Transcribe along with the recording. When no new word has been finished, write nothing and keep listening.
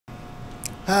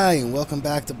Hi, and welcome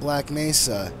back to Black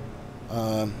Mesa.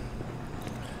 I'd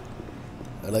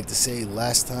like to say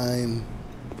last time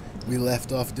we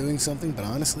left off doing something, but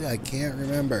honestly, I can't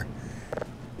remember.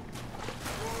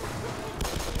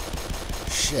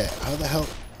 Shit, how the hell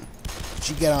did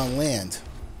you get on land?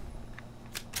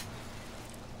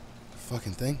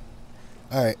 Fucking thing.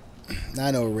 Alright, now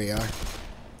I know where we are.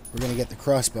 We're gonna get the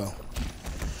crossbow.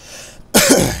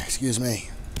 Excuse me.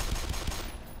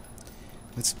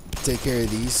 Let's take care of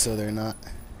these so they're not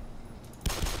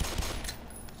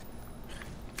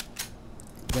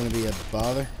gonna be a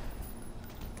bother.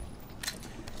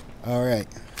 Alright.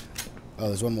 Oh,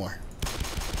 there's one more.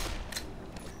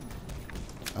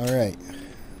 Alright.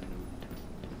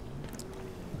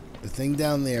 The thing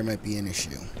down there might be an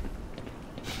issue.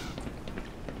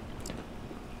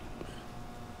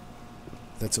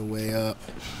 That's a way up.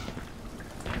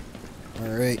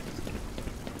 Alright.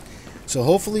 So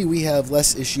hopefully we have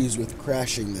less issues with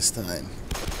crashing this time.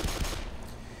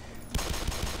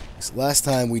 So last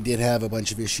time we did have a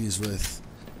bunch of issues with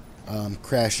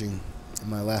crashing in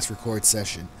my last record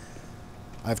session.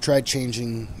 I've tried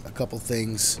changing a couple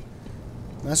things.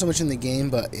 Not so much in the game,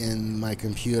 but in my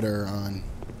computer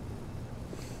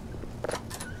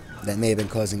that may have been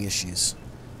causing issues.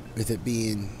 With it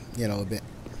being, you know, a bit...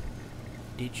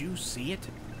 Did you see it?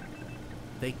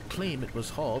 They claim it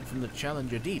was hauled from the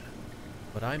Challenger Deep,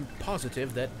 but I'm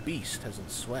positive that beast hasn't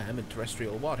swam in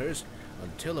terrestrial waters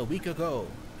until a week ago.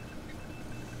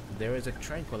 There is a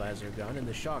tranquilizer gun in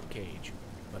the shark cage,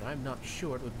 but I'm not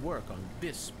sure it would work on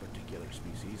this particular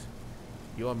species.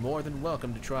 You're more than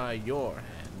welcome to try your hand.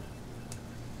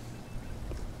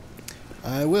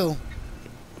 I will.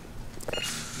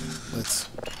 Let's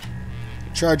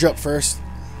charge up first.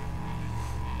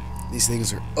 These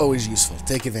things are always useful.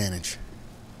 Take advantage.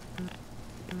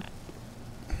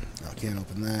 I can't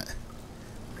open that.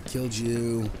 I killed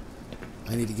you.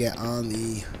 I need to get on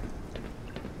the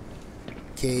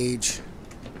cage.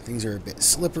 Things are a bit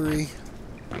slippery.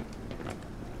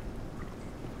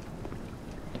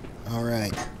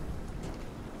 Alright.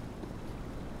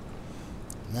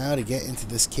 Now to get into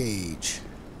this cage.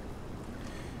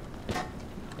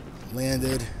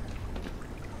 Landed.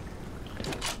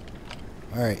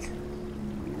 Alright.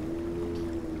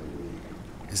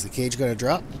 Is the cage gonna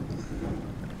drop?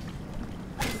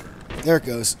 There it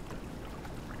goes.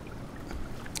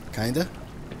 Kinda.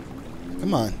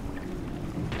 Come on.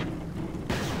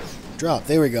 Drop.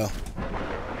 There we go.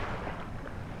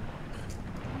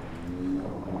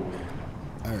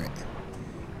 Alright.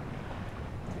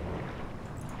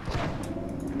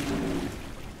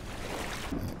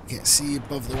 Can't see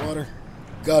above the water.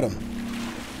 Got him.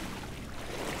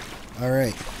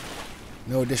 Alright.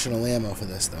 No additional ammo for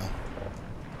this, though.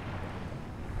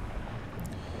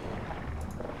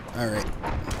 Alright.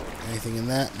 Anything in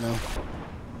that? No.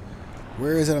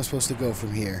 Where is it I'm supposed to go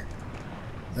from here?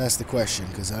 That's the question,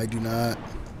 because I do not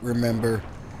remember.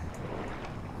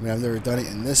 I mean, I've never done it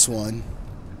in this one,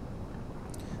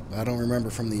 but I don't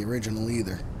remember from the original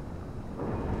either.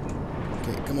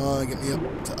 Okay, come on, get me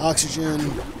up to oxygen.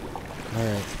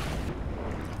 Alright.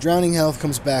 Drowning health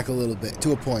comes back a little bit,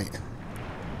 to a point.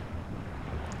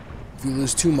 If you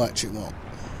lose too much, it won't.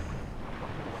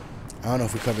 I don't know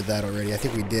if we covered that already. I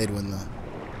think we did when the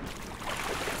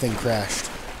thing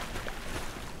crashed.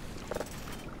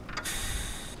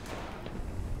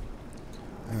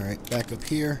 Alright, back up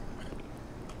here.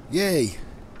 Yay!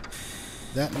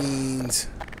 That means...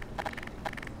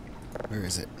 Where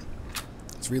is it?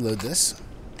 Let's reload this.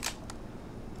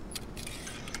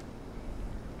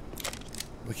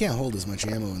 We can't hold as much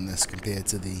ammo in this compared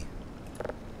to the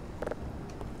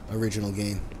original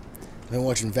game. I've been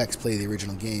watching Vex play the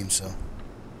original game, so...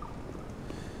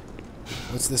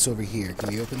 What's this over here? Can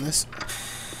we open this?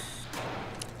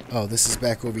 Oh, this is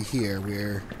back over here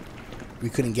where we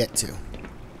couldn't get to.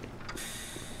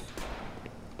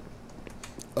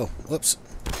 Oh, whoops.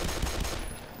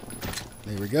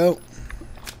 There we go.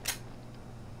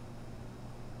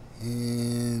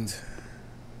 And...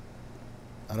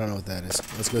 I don't know what that is.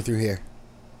 Let's go through here.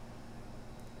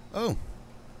 Oh.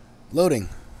 Loading.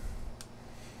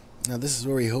 Now this is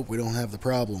where we hope we don't have the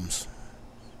problems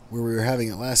where we were having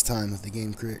it last time with the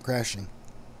game crashing.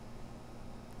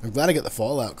 I'm glad I got the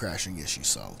Fallout crashing issue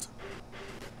solved.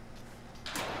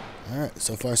 Alright,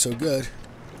 so far so good.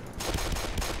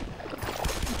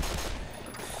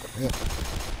 Yep.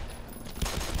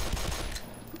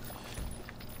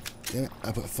 Damn it,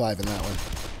 I put 5 in that one.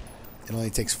 It only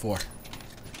takes 4.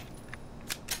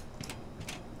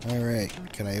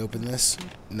 Alright, can I open this?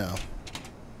 No.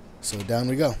 So down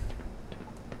we go.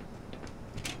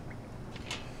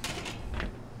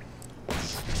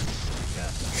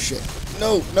 shit.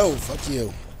 No, no, fuck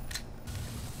you.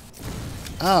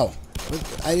 Ow.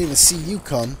 I didn't even see you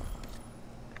come.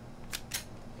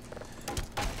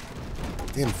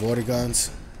 Damn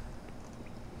Vortigaunts.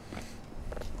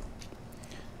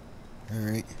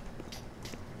 Alright.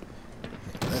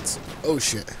 That's... Oh,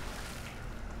 shit.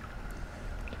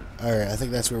 Alright, I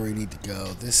think that's where we need to go.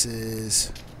 This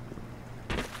is...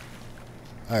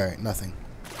 Alright, nothing.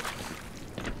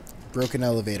 Broken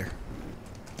elevator.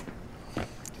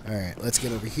 Alright, let's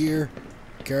get over here.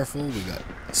 Careful, we got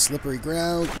slippery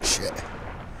ground. Shit.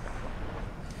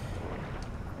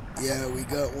 Yeah, we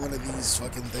got one of these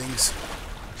fucking things.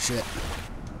 Shit.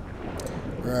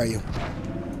 Where are you?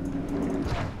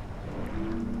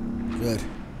 Good.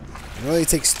 It only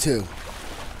takes 2.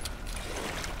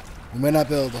 We might not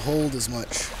be able to hold as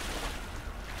much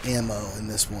ammo in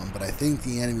this one, but I think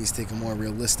the enemies take a more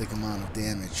realistic amount of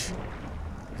damage.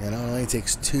 You know, it only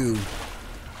takes 2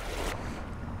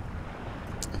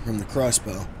 from the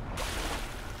crossbow.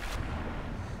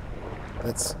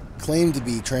 That's claimed to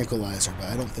be tranquilizer, but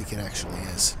I don't think it actually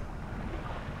is.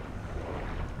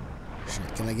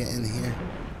 Shit, can I get in here?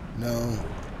 No.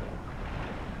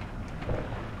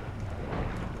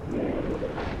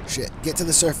 Shit, get to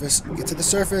the surface. Get to the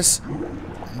surface.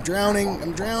 I'm drowning.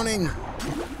 I'm drowning.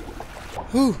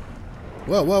 Whew.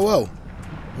 Whoa, whoa, whoa.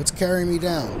 What's carrying me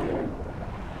down?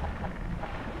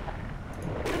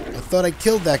 I thought I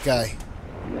killed that guy.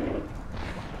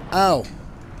 Ow.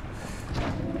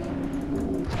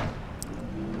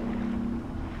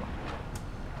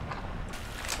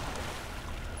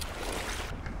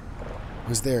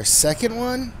 Was there a second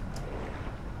one?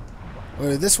 Or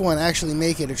did this one actually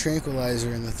make it a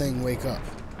tranquilizer and the thing wake up?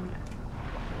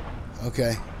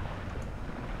 Okay.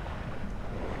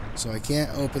 So I can't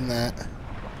open that.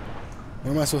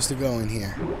 Where am I supposed to go in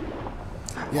here?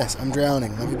 Yes, I'm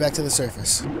drowning. Let me back to the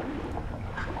surface.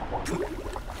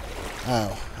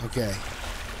 Oh, okay.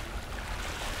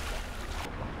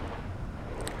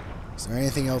 Is there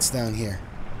anything else down here?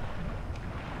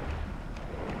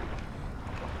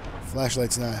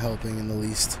 Flashlight's not helping in the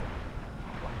least.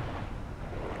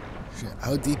 Shit,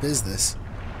 how deep is this?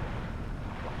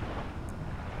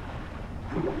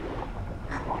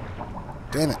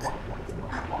 Damn it.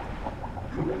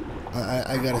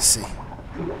 I gotta see.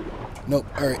 Nope.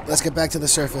 Alright, let's get back to the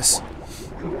surface.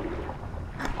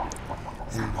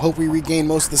 And hope we regain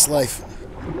most of this life.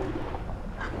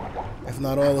 If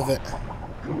not all of it.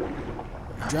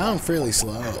 Drown fairly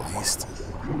slow, at least.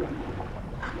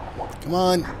 Come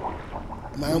on.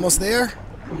 Am I almost there?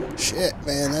 Shit,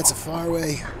 man, that's a far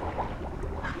way.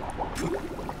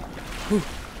 Whew.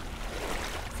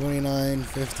 49,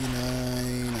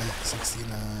 59, 69,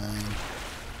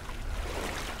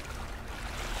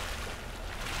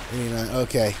 89.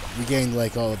 Okay, we gained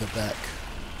like all of it back.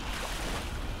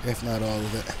 If not all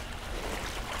of it.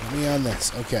 Let me on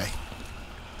this. Okay.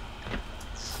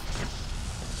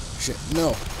 Shit,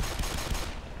 no.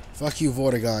 Fuck you,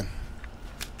 Vortigaunt.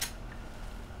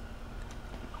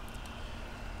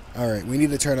 Alright, we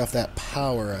need to turn off that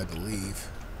power, I believe.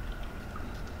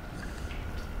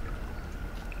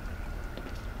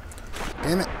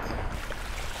 Damn it.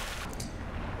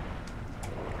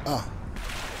 Oh.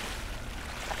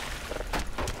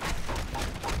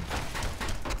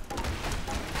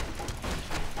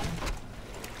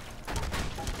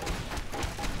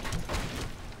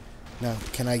 Now,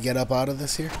 can I get up out of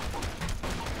this here?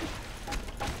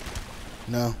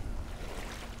 No.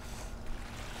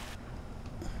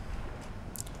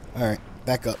 Alright,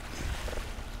 back up.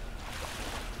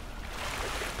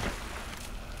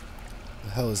 The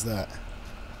hell is that?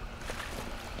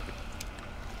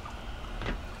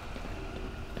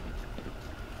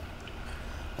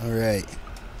 Alright.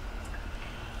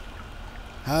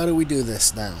 How do we do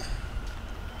this now?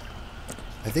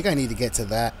 I think I need to get to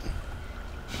that.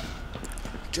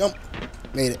 Jump!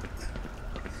 Made it.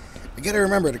 I gotta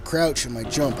remember to crouch in my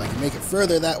jump. I can make it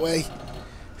further that way.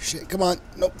 Shit, come on.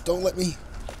 Nope, don't let me.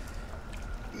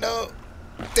 No.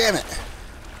 Damn it.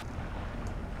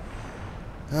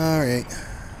 Alright.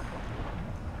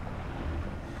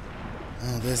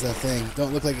 Oh, there's that thing.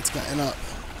 Don't look like it's gotten up.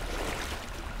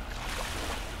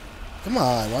 Come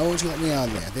on, why won't you let me on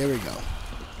there? There we go.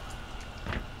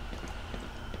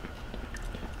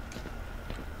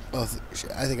 Oh, shit,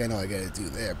 I think I know what I gotta do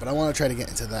there, but I want to try to get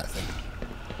into that thing.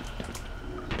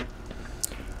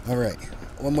 Alright,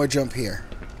 one more jump here.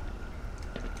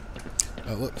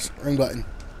 Oh, whoops, wrong button.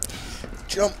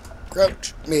 Jump,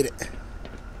 crouch, made it.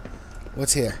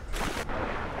 What's here?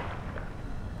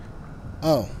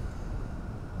 Oh.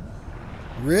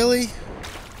 Really?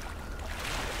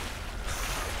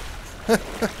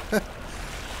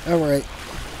 Alright.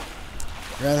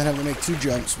 Rather than having to make 2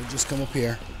 jumps, we'll just come up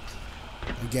here.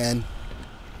 Again.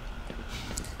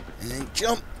 And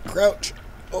jump. Crouch.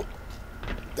 Oh.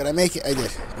 Did I make it? I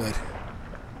did. Good.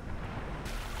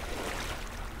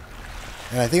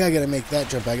 And I think I gotta make that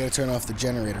jump. I gotta turn off the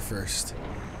generator first,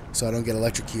 so I don't get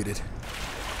electrocuted.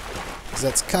 Because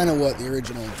that's kind of what the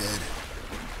original did.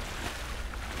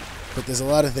 But there's a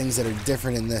lot of things that are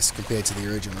different in this compared to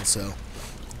the original, so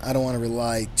I don't want to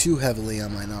rely too heavily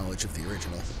on my knowledge of the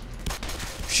original.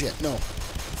 Shit, no.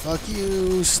 Fuck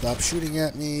you. Stop shooting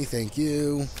at me. Thank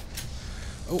you.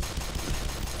 Oh.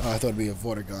 Oh, I thought it'd be a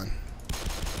water gun.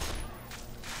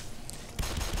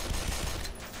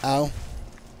 Ow.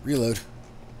 Reload.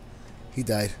 He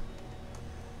died.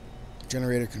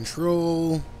 Generator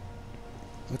control.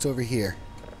 What's over here?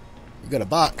 We got a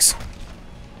box.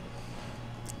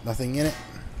 Nothing in it.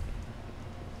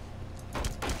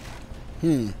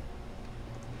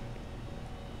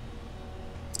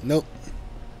 Nope.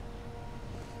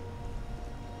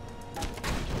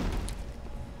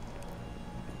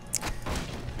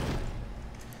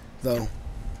 Though,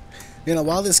 you know,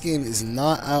 while this game is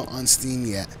not out on Steam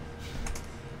yet,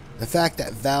 the fact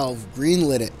that Valve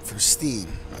greenlit it for Steam,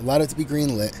 allowed it to be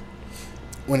greenlit,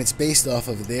 when it's based off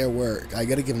of their work, I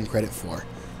gotta give them credit for,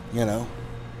 you know.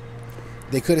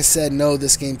 They could have said, no,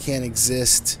 this game can't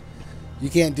exist.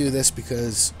 You can't do this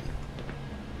because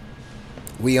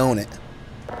we own it.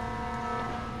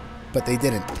 But they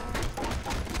didn't.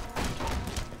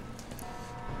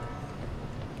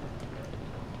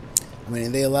 I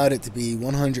mean, they allowed it to be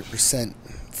 100%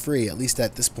 free, at least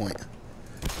at this point.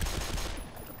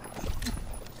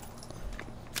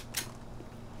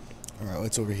 Alright,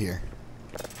 what's over here?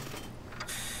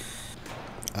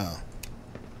 Oh.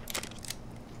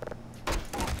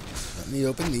 Let me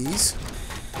open these.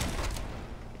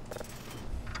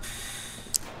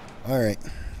 Alright.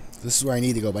 This is where I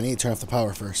need to go, but I need to turn off the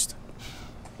power first.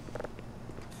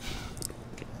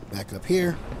 Back up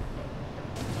here.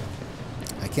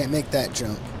 I can't make that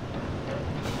jump.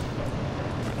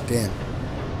 Damn.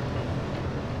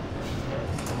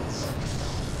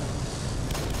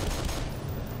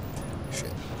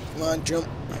 Shit. Come on, jump.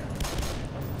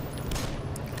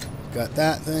 Got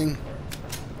that thing.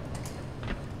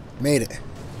 Made it.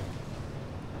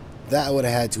 That I would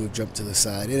have had to have jumped to the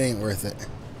side. It ain't worth it.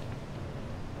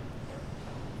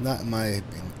 Not in my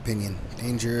opinion.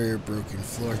 Danger, broken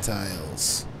floor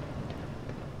tiles.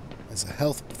 There's a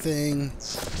health thing.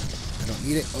 I don't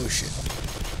need it. Oh shit.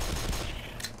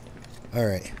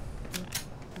 Alright.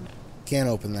 Can't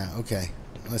open that. Okay.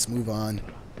 Let's move on.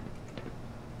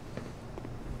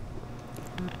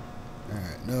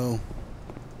 Alright, no.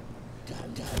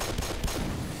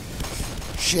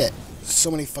 Shit.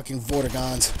 So many fucking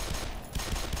Vortigons.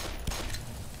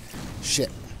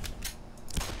 Shit.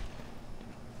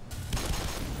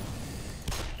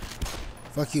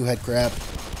 Fuck you, head crab.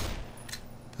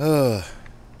 Ugh.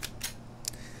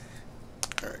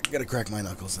 Alright, gotta crack my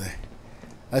knuckles there.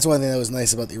 That's one thing that was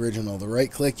nice about the original. The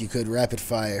right click, you could rapid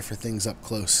fire for things up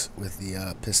close with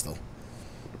the pistol.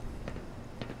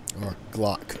 Or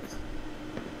Glock,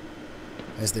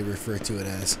 as they refer to it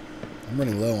as. I'm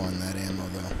running low on that ammo,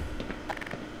 though.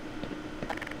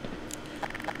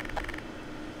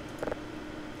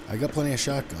 I got plenty of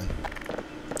shotgun.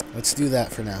 Let's do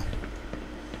that for now.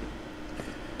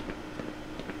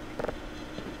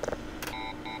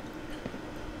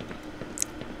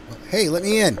 Hey, let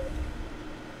me in.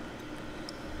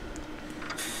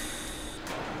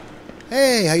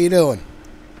 Hey, how you doing?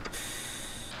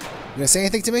 You gonna say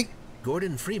anything to me?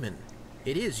 Gordon Freeman,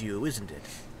 it is you, isn't it?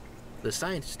 The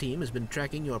science team has been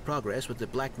tracking your progress with the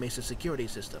Black Mesa security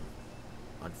system.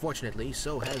 Unfortunately,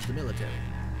 so has the military.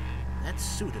 That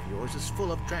suit of yours is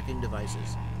full of tracking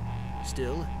devices.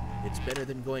 Still, it's better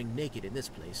than going naked in this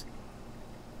place.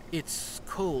 It's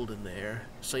cold in there,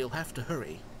 so you'll have to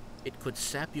hurry. It could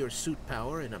sap your suit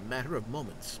power in a matter of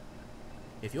moments.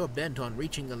 If you're bent on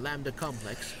reaching the Lambda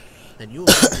complex, then you'll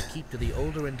have to keep to the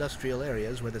older industrial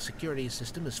areas where the security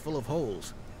system is full of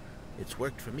holes. It's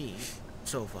worked for me,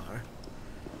 so far.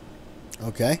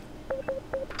 Okay.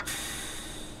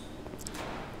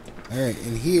 Alright,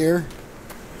 in here,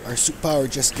 our suit power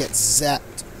just gets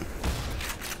zapped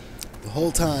the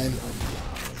whole time.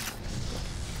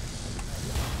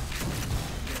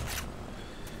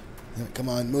 Come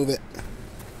on, move it.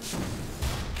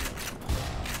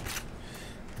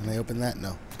 Can I open that?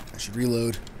 No. I should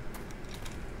reload.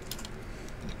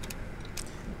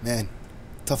 Man,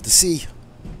 tough to see.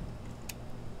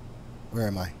 Where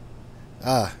am I?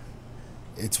 Ah,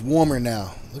 it's warmer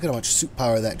now. Look at how much suit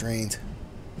power that drained.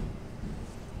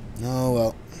 Oh,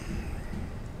 well.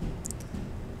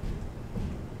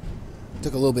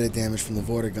 Took a little bit of damage from the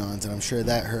Vortigons, and I'm sure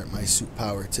that hurt my suit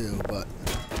power too, but...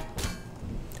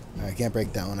 I can't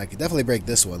break that one. I could definitely break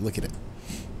this one. Look at it.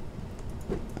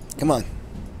 Come on.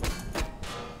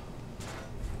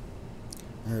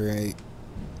 Alright.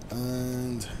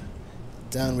 And...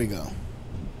 down we go.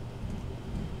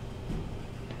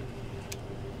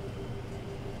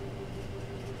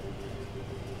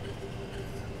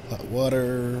 Hot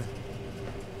water.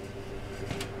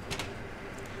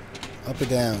 Up or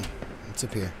down? What's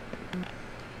up here?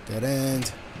 Dead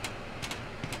end.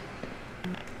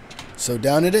 So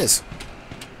down it is.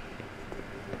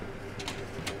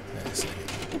 Wait a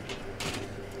second.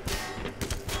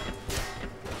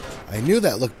 I knew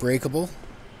that looked breakable.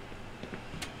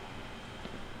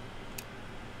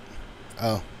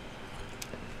 Oh.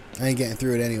 I ain't getting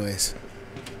through it anyways.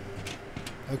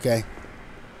 Okay.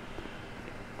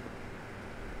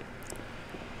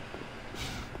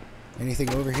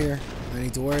 Anything over here I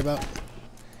need to worry about?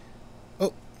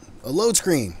 Oh, a load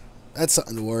screen. That's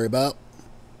something to worry about.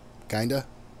 Kinda.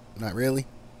 Not really.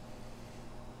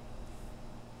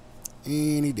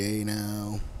 Any day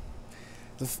now.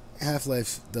 The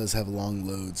Half-Life does have long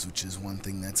loads, which is one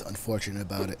thing that's unfortunate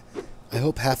about it. I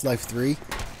hope Half-Life 3,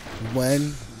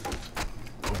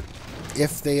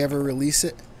 if they ever release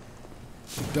it,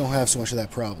 don't have so much of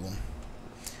that problem.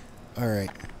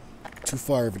 Alright. Too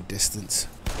far of a distance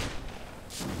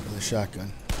for the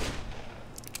shotgun.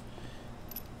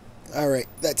 Alright,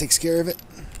 that takes care of it.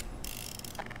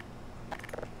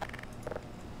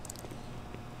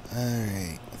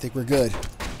 Alright, I think we're good.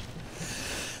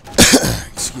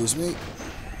 Excuse me.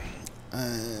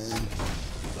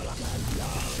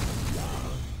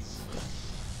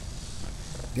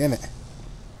 Damn it.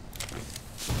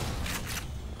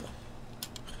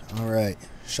 Alright,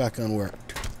 shotgun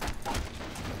worked.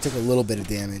 Took a little bit of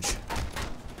damage.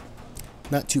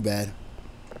 Not too bad.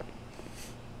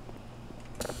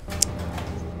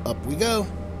 Up we go.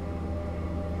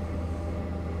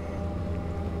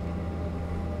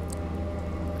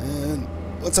 And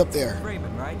what's up there?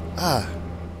 Raymond, right? Ah.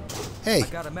 Hey. I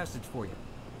got a message for you.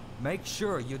 Make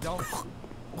sure you don't...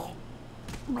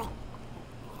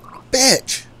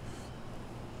 Bitch!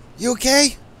 You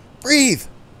okay? Breathe!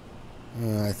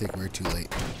 I think we're too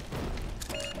late.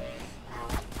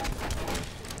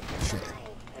 Shit.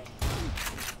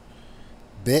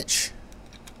 Bitch.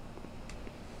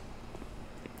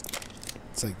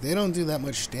 It's like they don't do that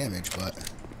much damage, but...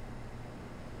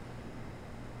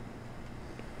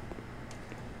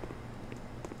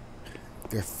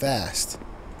 they're fast.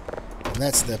 And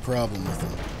that's the problem with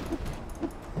them.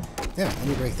 Yeah, let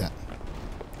me break that.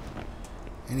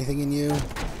 Anything in you?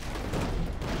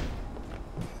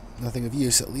 Nothing of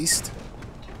use, at least.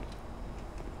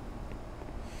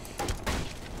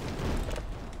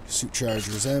 Suit charge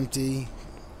was empty.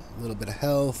 A little bit of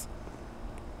health.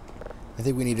 I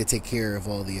think we need to take care of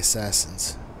all the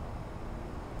assassins.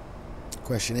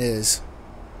 Question is,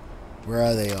 where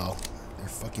are they all? They're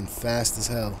fucking fast as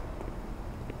hell.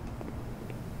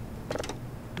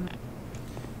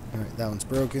 Alright, that one's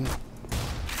broken.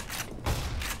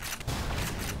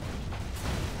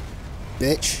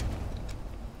 Bitch.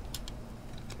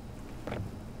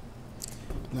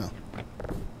 No.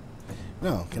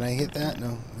 No, can I hit that?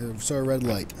 No. I saw a red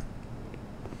light.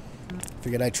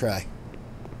 Figured I'd try.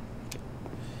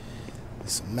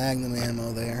 There's some magnum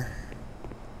ammo there.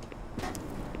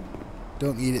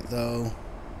 Don't need it though.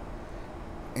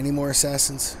 Any more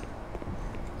assassins?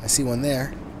 I see one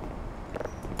there.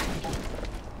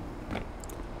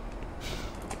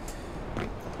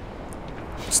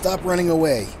 Stop running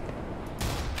away.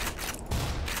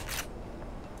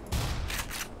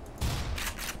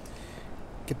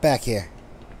 Get back here.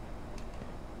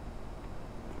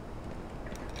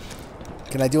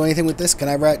 Can I do anything with this? Can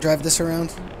I drive this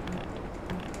around?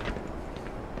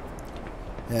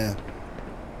 Yeah.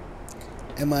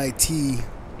 MIT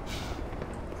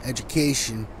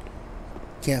education,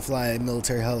 can't fly a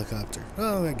military helicopter.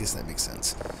 Well, I guess that makes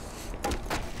sense.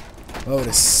 What would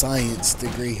a science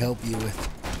degree help you with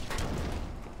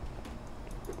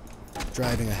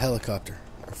driving a helicopter?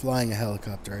 Or flying a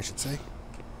helicopter, I should say.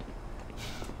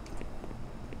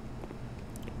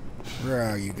 Where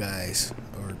are you guys?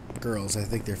 Or girls, I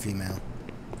think they're female.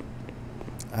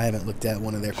 I haven't looked at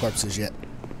one of their corpses yet.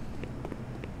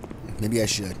 Maybe I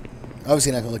should.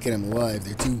 Obviously not going to look at them alive.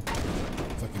 They're too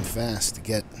fucking fast to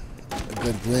get a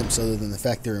good glimpse other than the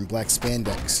fact they're in black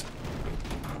spandex.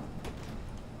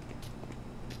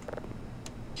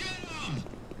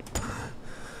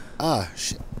 Ah,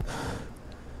 shit.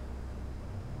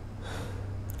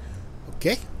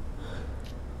 Okay.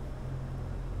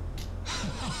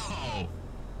 Oh.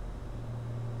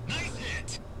 Nice hit.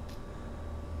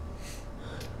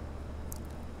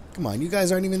 Come on, you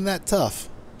guys aren't even that tough.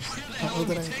 Where the hell are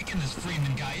we taking this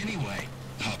Freeman guy anyway?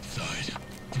 Outside.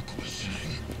 For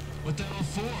questioning. What the hell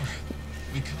for?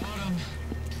 We caught him.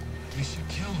 We should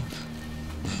kill him.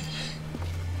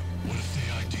 What if they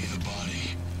ID the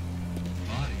body?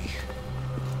 Body?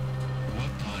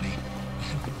 What body?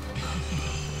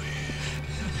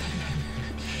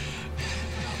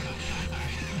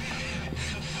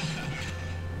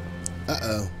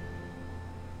 Uh-oh.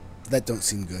 That don't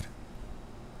seem good.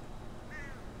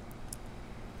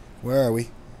 Where are we?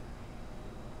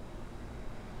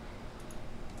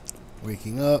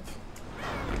 Waking up.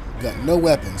 Got no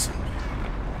weapons.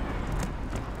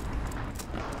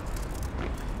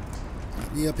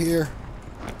 Let me up here.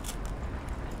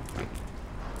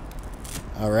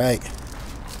 Alright.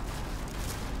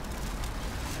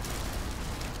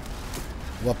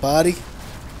 What body?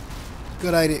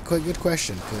 Good idea. Quite good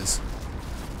question, because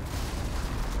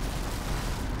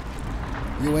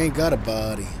you ain't got a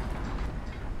body.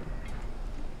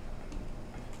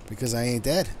 Because I ain't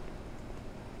dead.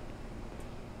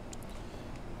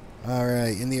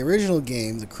 Alright, in the original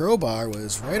game, the crowbar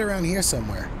was right around here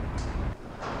somewhere.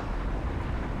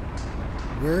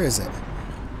 Where is it?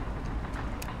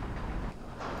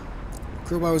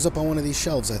 Crowbar was up on one of these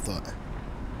shelves, I thought.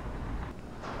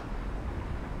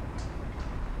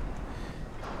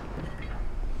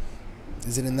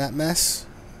 Is it in that mess?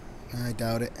 I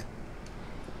doubt it.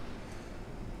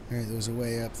 Alright, there was a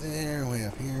way up there, way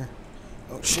up here.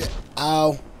 Oh shit.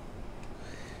 Ow.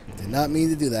 Did not mean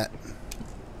to do that.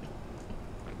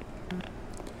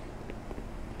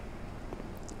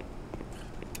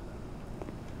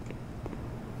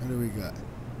 What do we got?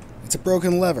 It's a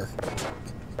broken lever.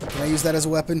 Can I use that as a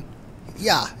weapon?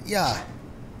 Yeah.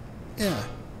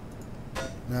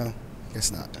 No,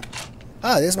 guess not.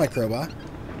 Ah, there's my crowbar.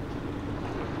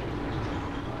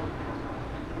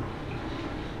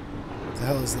 What the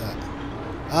hell is that?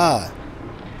 Ah.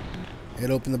 It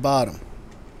opened the bottom.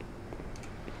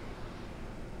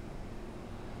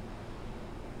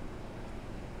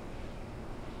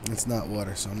 It's not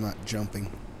water, so I'm not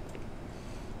jumping.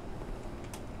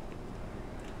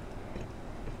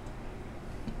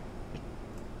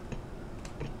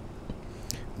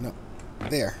 No.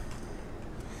 There.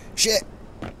 Shit!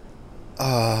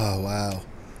 Oh, wow.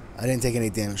 I didn't take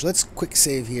any damage. Let's quick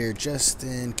save here, just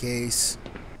in case.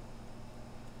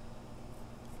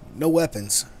 No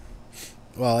weapons.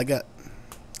 Well, I got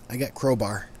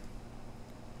crowbar.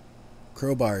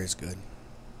 Crowbar is good.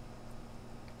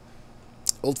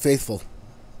 Old Faithful.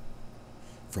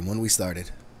 From when we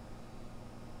started.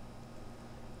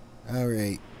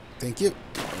 Alright. Thank you.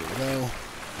 There we go.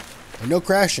 And no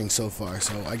crashing so far,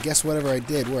 so I guess whatever I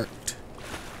did worked.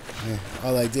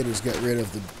 All I did was get rid of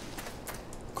the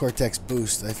Cortex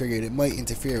boost. I figured it might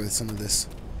interfere with some of this.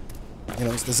 You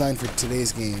know, it's designed for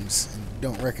today's games, and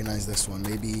don't recognize this one.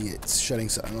 Maybe it's shutting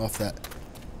something off that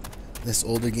this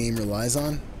older game relies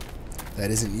on that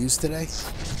isn't used today.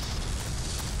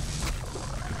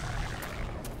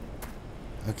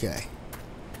 Okay.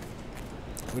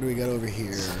 What do we got over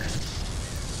here?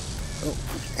 Oh,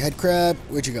 head crab.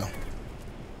 Where'd you go?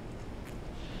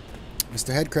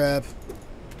 Mr. Head Crab.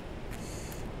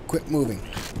 Quit moving.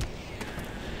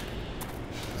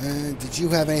 Did you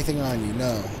have anything on you?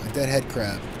 No. A dead head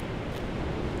crab.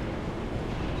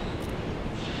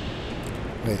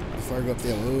 Wait, before I go up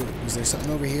there, was there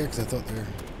something over here? Because I thought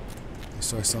I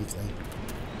saw something.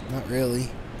 Not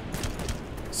really.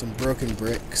 Some broken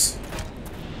bricks.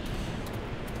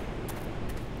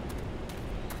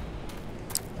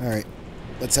 Alright,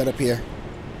 let's head up here.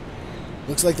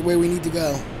 Looks like the way we need to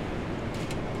go.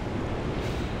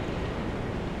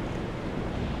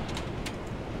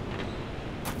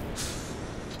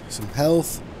 Some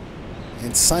health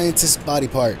and scientist body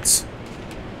parts.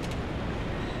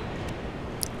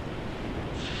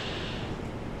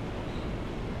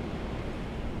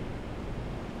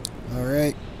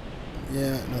 Alright.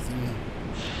 Yeah, nothing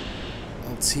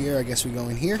else here. I guess we go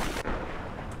in here.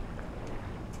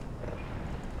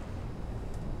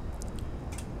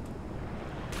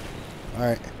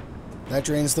 Alright. That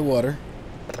drains the water.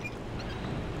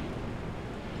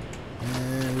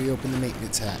 And we open the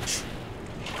maintenance hatch.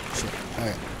 Shit.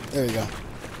 Alright. There we go.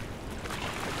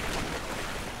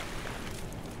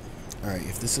 Alright,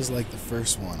 if this is like the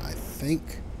first one, I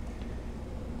think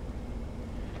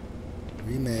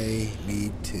we may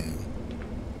need to.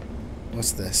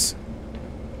 What's this?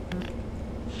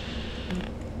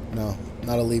 No,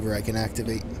 not a lever I can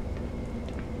activate.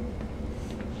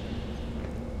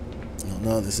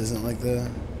 No, this isn't like the...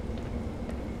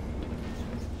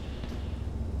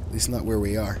 At least not where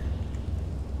we are.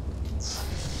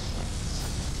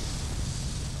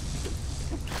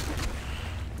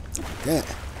 Damn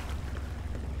it.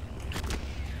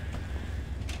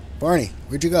 Barney,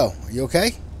 where'd you go? Are you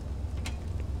okay?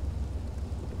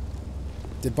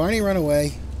 Did Barney run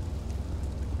away?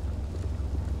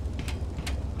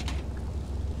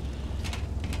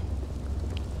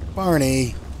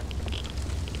 Barney.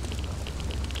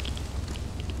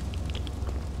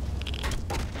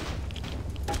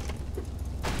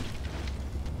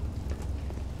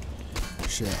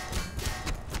 Shit.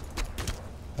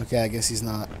 Okay, I guess he's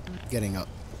not getting up.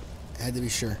 Had to be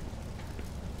sure.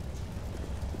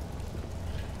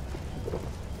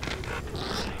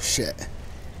 Shit.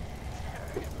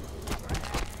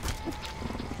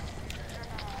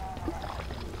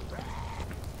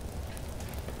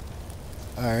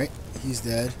 Alright, he's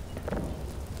dead.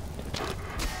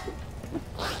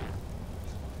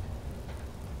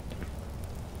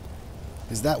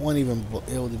 Is that one even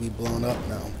able to be blown up?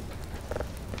 No.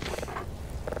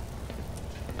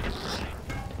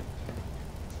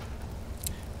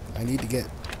 I need to get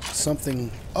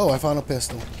something. Oh, I found a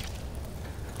pistol.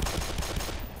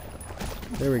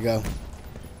 There we go.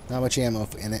 Not much ammo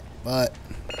in it, but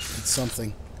it's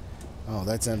something. Oh,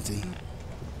 that's empty.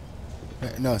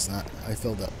 No, it's not. I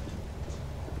filled up.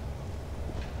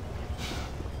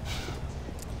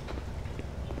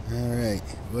 Alright,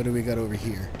 what do we got over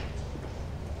here?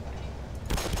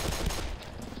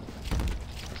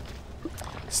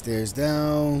 Stairs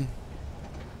down.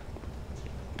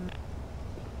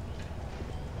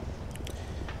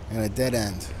 And a dead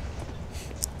end.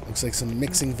 Looks like some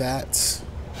mixing vats.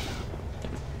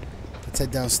 Let's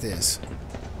head downstairs.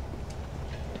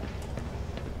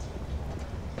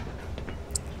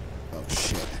 Oh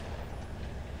shit.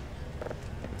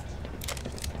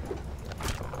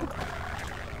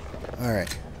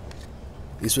 Alright.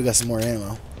 At least we got some more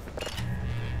ammo.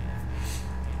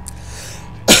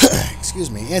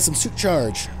 Excuse me. And some suit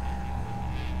charge.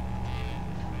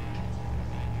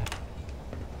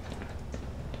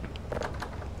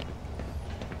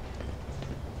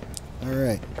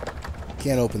 Alright.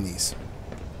 Can't open these.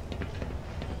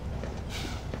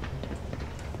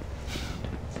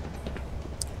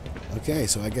 Okay,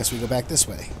 so I guess we go back this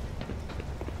way.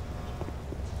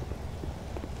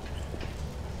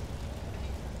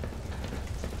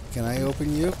 Can I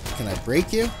open you? Can I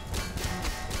break you?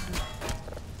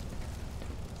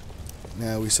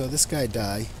 Now, we saw this guy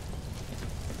die.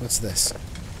 What's this?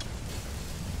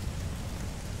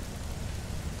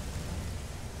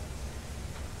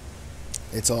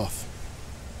 It's off.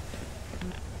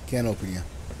 Can't open you.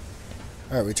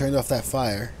 Alright, we turned off that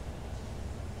fire.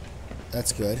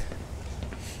 That's good.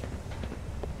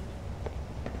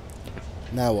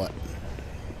 Now what?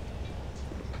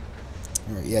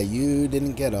 Alright, yeah, you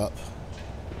didn't get up.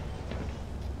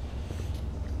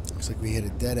 Looks like we hit a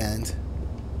dead end.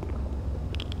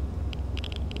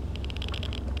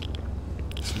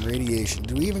 Some radiation.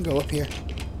 Do we even go up here?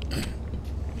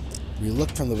 We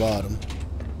looked from the bottom.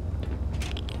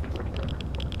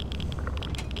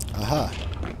 Aha.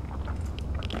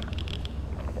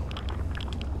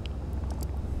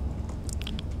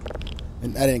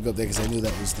 And I didn't go up there because I knew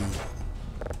that was the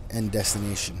end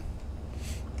destination.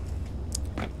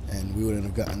 And we wouldn't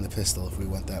have gotten the pistol if we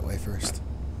went that way first.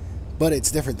 But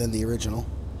it's different than the original.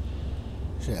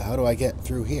 Shit, how do I get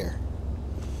through here?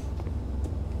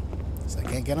 So I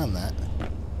can't get on that.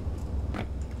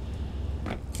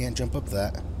 Can't jump up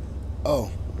that.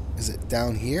 Oh, is it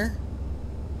down here?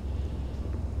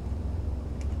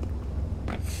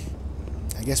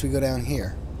 I guess we go down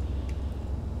here.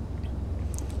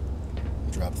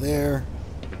 Drop there.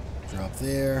 Drop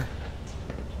there.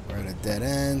 We're at a dead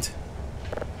end.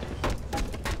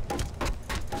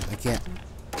 I can't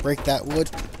break that wood.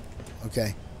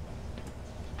 Okay.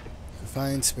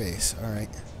 Confined space. Alright.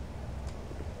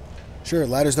 Sure,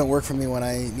 ladders don't work for me when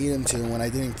I need them to, and when I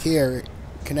didn't care, it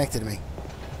connected me.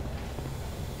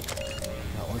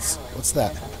 Oh, what's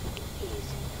that?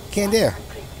 Canned air.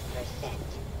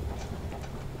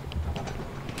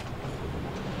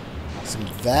 Some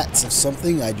vats of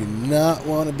something I do not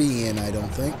want to be in, I don't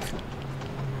think.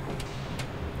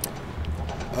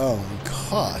 Oh, of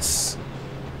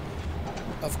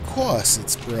course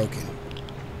it's broken.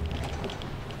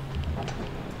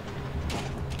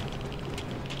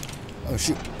 Oh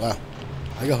shoot, wow.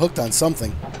 I got hooked on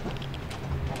something.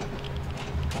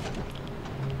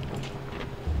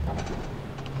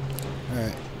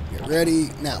 Alright, get ready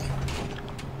now.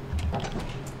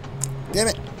 Damn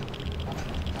it!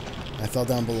 I fell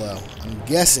down below. I'm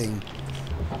guessing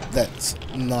that's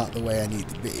not the way I need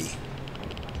to be.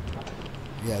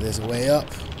 Yeah, there's a way up.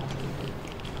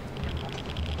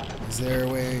 Is there a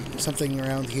way, something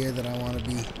around here that I want to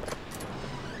be?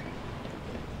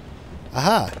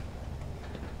 Aha!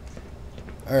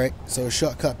 Alright, so a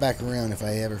shortcut back around if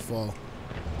I ever fall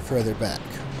further back.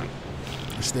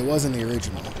 Which there was in the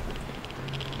original.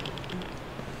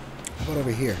 How about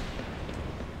over here?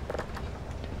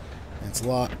 It's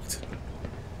locked.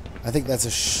 I think that's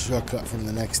a shortcut from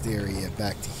the next area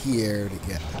back to here to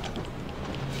get...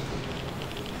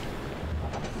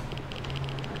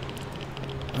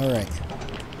 Alright.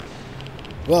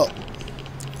 Well,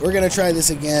 we're going to try this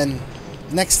again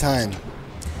next time.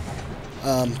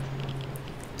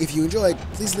 If you enjoyed,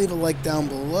 please leave a like down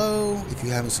below if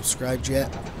you haven't subscribed yet.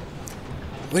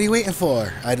 What are you waiting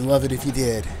for? I'd love it if you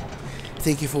did.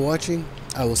 Thank you for watching.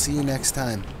 I will see you next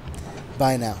time.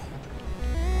 Bye now.